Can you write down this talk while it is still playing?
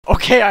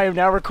Okay, I am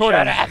now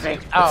recording.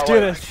 Let's do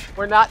this.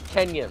 We're not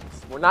Kenyans.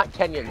 We're not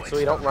Kenyans, so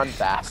we don't run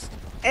fast.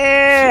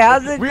 Hey,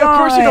 how's it going? Of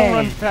course we don't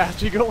run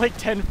fast. We go like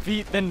 10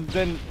 feet,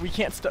 then we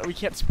can't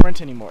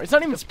sprint anymore. It's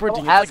not even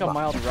sprinting. It's like a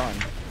mild run.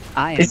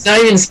 It's not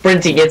even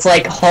sprinting. It's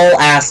like whole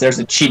ass. There's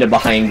a cheetah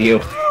behind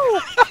you.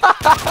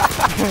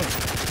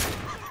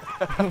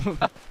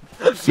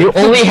 You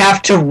only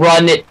have to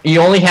run it.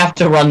 You only have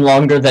to run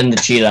longer than the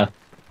cheetah.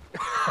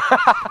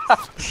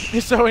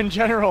 So in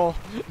general,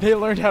 they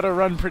learned how to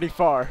run pretty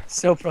far.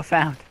 So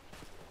profound.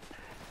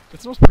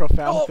 It's the most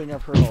profound thing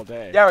I've heard all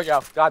day. There we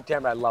go. God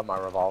damn it, I love my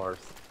revolvers.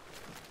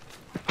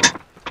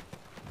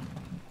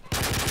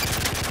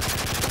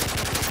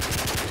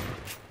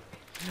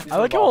 I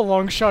like how a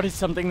long shot is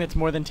something that's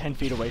more than 10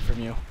 feet away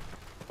from you.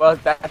 Well,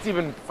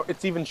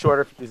 it's even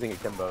shorter for using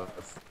akimbo.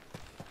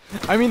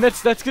 I mean,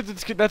 that's what's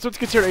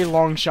considered a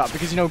long shot,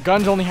 because, you know,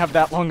 guns only have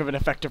that long of an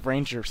effective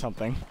range or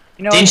something.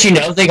 You know, didn't you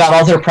know they got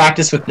all their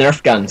practice with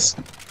Nerf guns?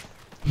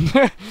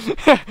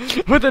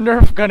 With a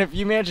Nerf gun, if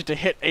you manage to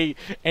hit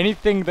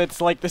anything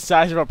that's like the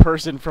size of a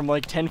person from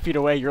like 10 feet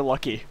away, you're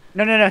lucky.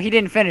 No, he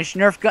didn't finish.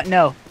 Nerf gun.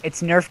 No,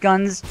 it's Nerf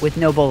guns with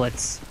no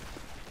bullets.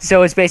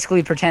 So it's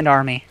basically pretend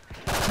army.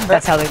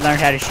 That's how they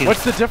learned how to shoot.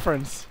 What's the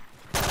difference?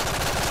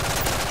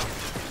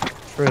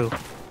 True.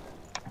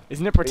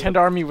 Isn't it pretend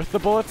army with the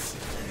bullets?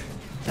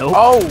 Nope.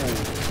 Oh!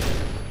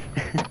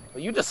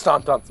 Well, you just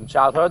stomped on some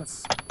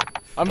childhoods.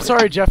 I'm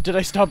sorry, Jeff. Did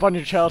I stomp on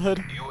your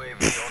childhood?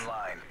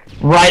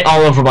 Right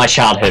all over my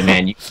childhood,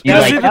 man. You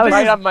like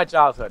Right on my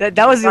childhood.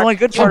 That was the only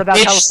good part about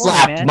bitch California,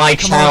 slapped man. my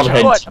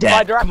childhood to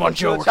death. Come on,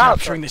 Joe. We're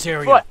capturing this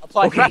area. Foot,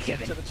 apply Okay, directly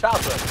Kevin. to the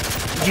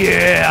childhood.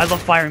 Yeah, I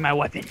love firing my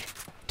weapon.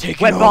 Take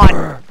it Weapon.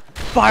 over.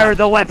 Fire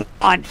the weapon.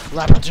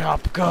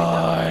 Laptop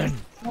gun.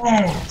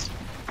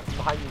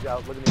 Behind you,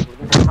 Joe. Look at me.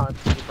 Look at how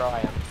bro I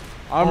am.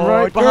 I'm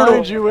right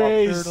behind you,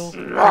 Ace.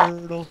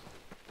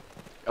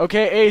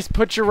 Okay, Ace,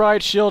 put your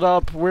riot shield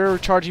up. We're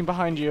charging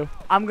behind you.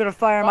 I'm gonna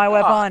fire my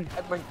weapon.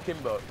 That's my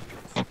akimbo.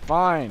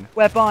 Fine.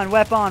 Weapon.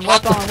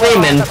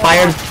 Freeman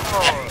fired.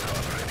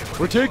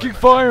 We're taking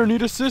fire.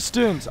 Need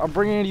assistance. I'm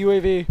bringing in a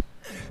UAV.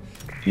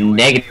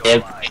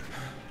 Negative.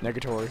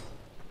 Negatory.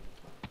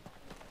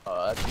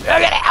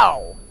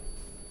 Ow!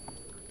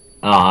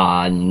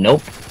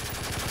 Nope.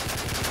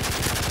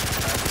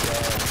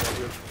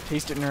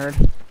 Taste it,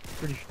 nerd.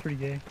 Pretty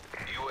gay.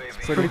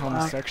 Pretty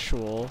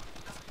homosexual.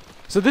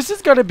 So this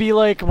is gonna be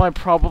like my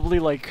probably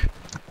like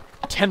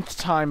 10th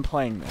time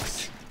playing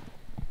this.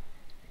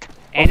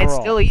 And Overall.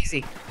 it's still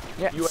easy.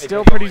 Yeah, UAV.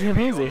 still pretty damn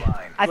easy.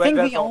 I think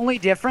the Vessel. only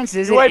difference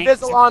is UAV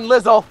Vessel on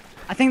Lizzo.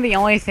 I think the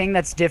only thing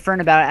that's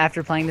different about it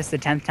after playing this the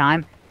 10th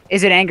time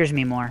is it angers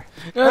me more.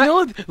 The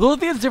only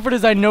thing that's different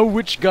is I know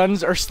which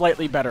guns are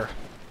slightly better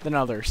than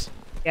others.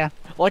 Yeah.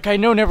 Like I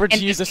know never to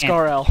And use a this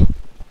Scar L.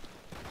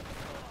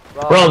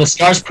 Bro, the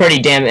Scar's pretty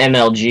damn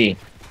MLG.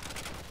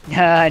 No,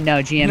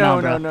 GML, No,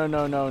 bro.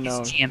 no.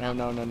 It's GML.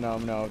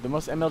 No. The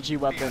most MLG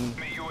weapon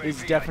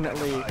is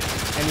definitely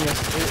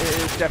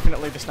is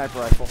definitely the sniper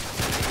rifle.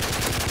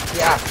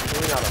 Yeah,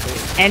 maybe not a big.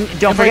 And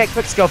don't forget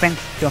quick scoping.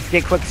 Don't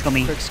forget quick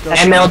scoping. Quick scope.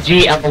 That's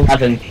MLG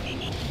L11.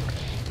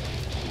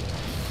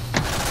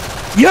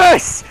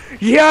 Yes!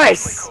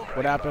 Yes!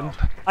 What happened?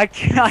 I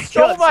killed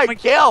Stole my someone.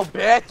 kill,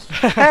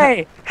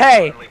 bitch!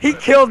 Hey! He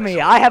killed me.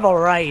 I have a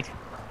right.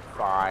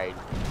 Fine.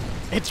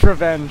 It's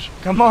revenge.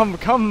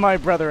 Come my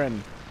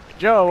brethren.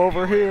 Joe,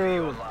 over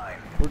here.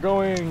 We're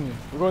going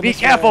Be this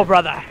careful, way.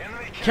 brother.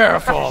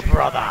 Careful,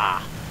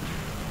 brother.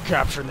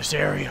 Capturing this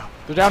area.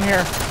 They're down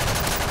here.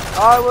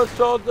 I was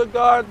told to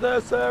guard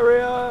this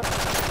area.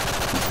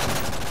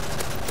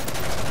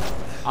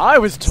 I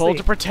was told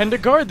to pretend to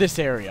guard this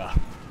area.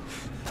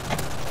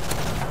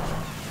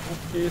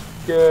 These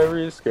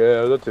scary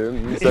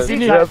skeletons. It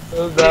seems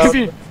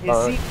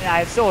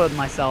I've soiled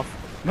myself.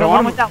 No, Go one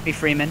on of- without me,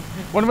 Freeman.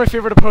 One of my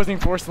favorite opposing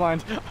force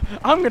lines.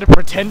 I'm gonna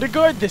pretend to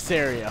guard this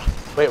area.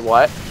 Wait,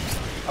 what?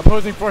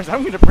 Opposing force.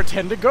 I'm gonna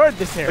pretend to guard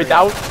this area. Wait,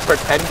 that was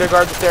pretend to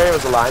guard this area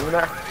was a line in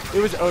there? It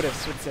was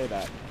Otis would say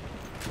that.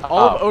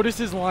 All of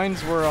Otis's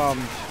lines were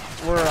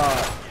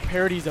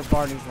parodies of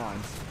Barney's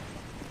lines.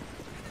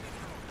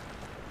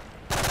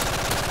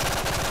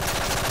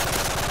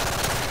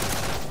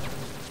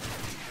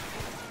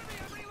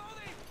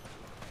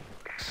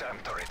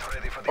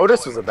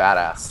 Otis was a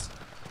badass.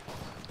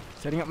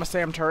 Setting up my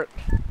SAM turret.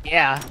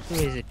 Yeah. Who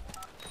is it?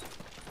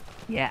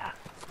 Yeah.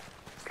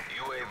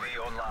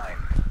 UAV online.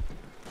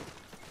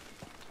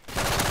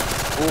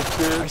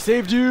 I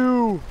saved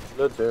you.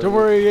 Don't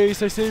worry,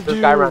 Ace. I saved This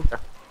you. guy right there.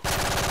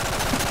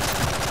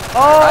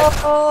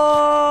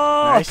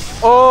 Oh! Nice.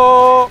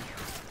 Oh!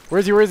 Where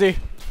is he? Where is he?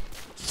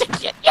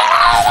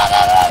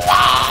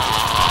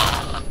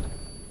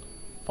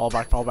 Fall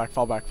back, fall back,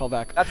 fall back, fall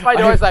back. That's my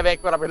noise I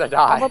make when I'm gonna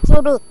die.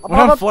 When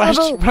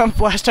I'm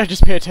flashed, I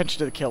just pay attention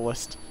to the kill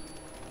list.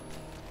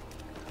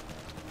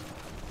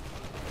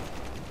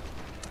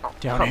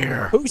 Down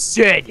here. Who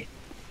said?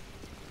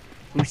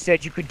 Who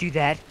said you could do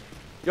that?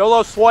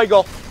 YOLO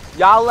Swiggle.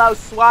 YOLO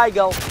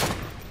Swiggle.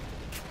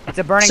 It's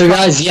a burning. So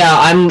guys, yeah,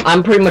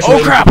 I'm pretty much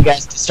waiting for you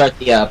guys to start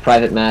the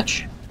private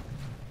match.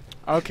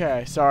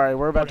 Okay, sorry,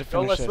 we're about to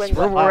Don't finish let's this. swing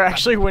that. We're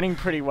actually winning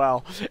pretty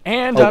well.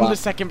 And Oh, I'm wow. the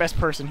second best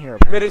person here,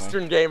 apparently.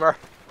 Mid-Eastern gamer.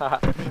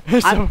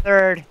 I'm So,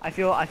 third. I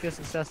feel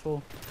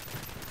successful.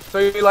 So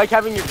you like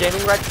having your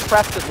gaming rights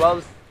suppressed as well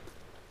as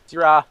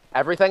your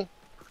everything?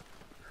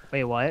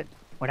 Wait, what?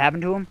 What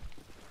happened to him?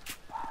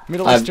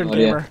 Middle I have Eastern no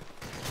idea. gamer.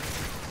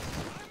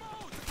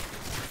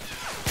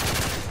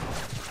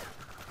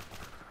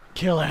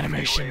 Kill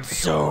animation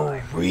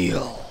so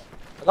real.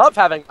 I love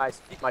having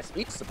my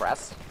speech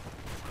suppressed.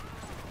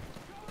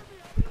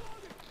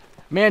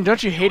 Man,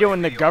 don't you hate it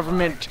when the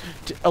government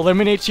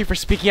eliminates you for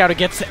speaking out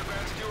against it?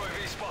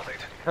 UAV spotted.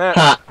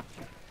 Ha.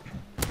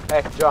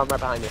 Hey, Joe, I'm right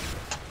behind you.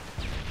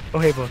 Oh,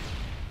 hey, boy.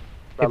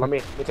 Bro, let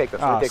me take this.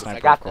 Let Ah, me take this. I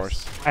sniper, got of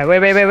course.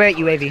 Alright, wait,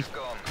 UAV.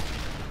 Gone.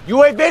 this.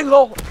 UA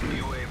Bizzle!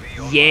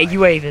 UAV on. Yeah,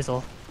 UAV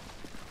Vizzle.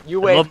 I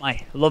UA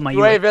love my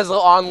UA UAV.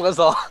 Bizzle on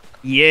Lizzle.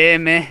 Yeah,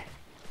 man.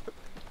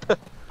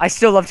 I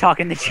still love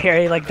talking to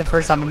Cherry, like the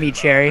first time I meet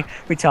Cherry,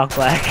 we talk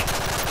black.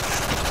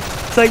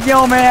 It's like,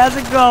 yo man, how's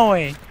it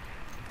going?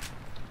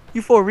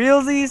 You for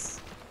realsies?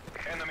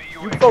 Enemy You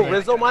UAV. fo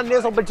Rizzle my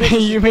nizzle, but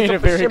You made a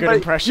very good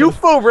impression. You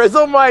fo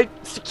Rizzle my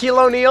Shaquille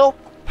O'Neal.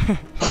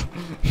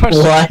 What?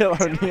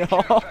 Shaquille O'Neal.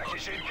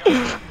 Package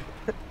incoming.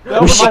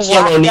 That was, Shaquille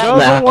that, O'Neal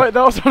was the now.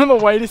 that was one of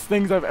the whitest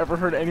things I've ever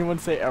heard anyone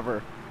say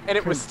ever. And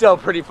it was still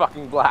pretty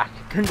fucking black.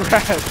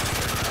 Congrats.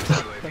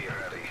 UAV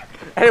ready.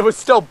 And it was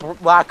still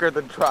blacker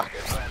than truck.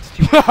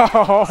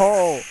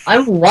 Oh,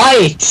 I'm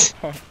white.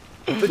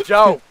 The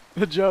joke.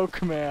 the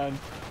joke, man.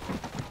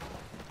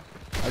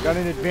 I got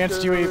an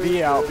advanced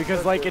UAV out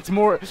because, like, it's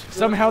more.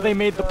 Somehow they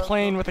made the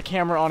plane with the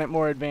camera on it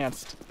more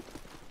advanced.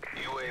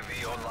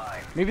 UAV online.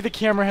 Maybe the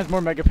camera has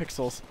more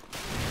megapixels.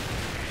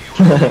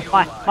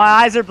 My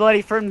eyes are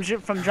bloody from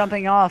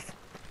jumping off.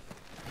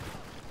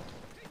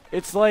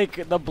 It's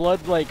like the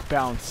blood, like,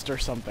 bounced or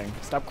something.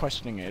 Stop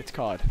questioning it. It's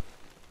COD.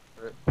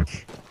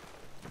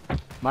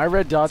 My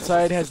red dot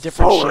side has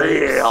different For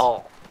shapes.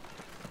 real.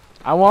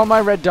 I want my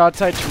red dot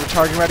side to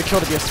targeting reticle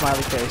to be a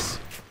smiley face.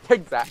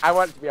 Exactly. I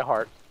want it to be a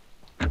heart.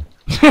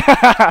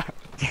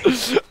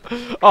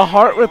 A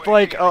heart with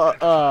like no.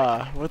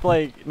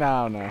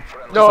 It's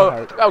a No,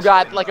 heart. oh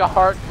god, like a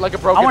heart, like a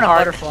I broken want a heart.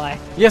 butterfly.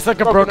 Yes, like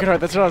a broken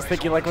heart. That's what I was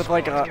thinking. Like with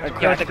like a Yeah,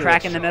 crack. with the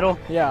crack in the middle.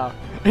 Yeah,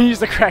 and use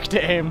the crack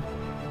to aim.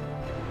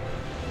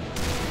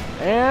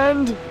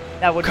 And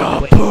That would be the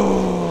way.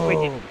 kaboom!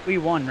 Wait, we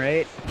won,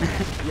 right?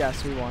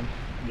 Yes, we won.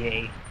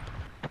 Yay.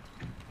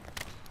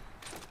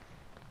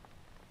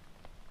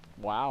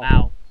 Wow.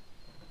 Wow.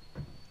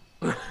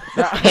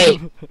 Hey,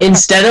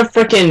 instead of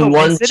freaking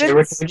one tier,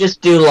 Coincidence? we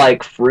just do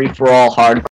like free for all hardcore.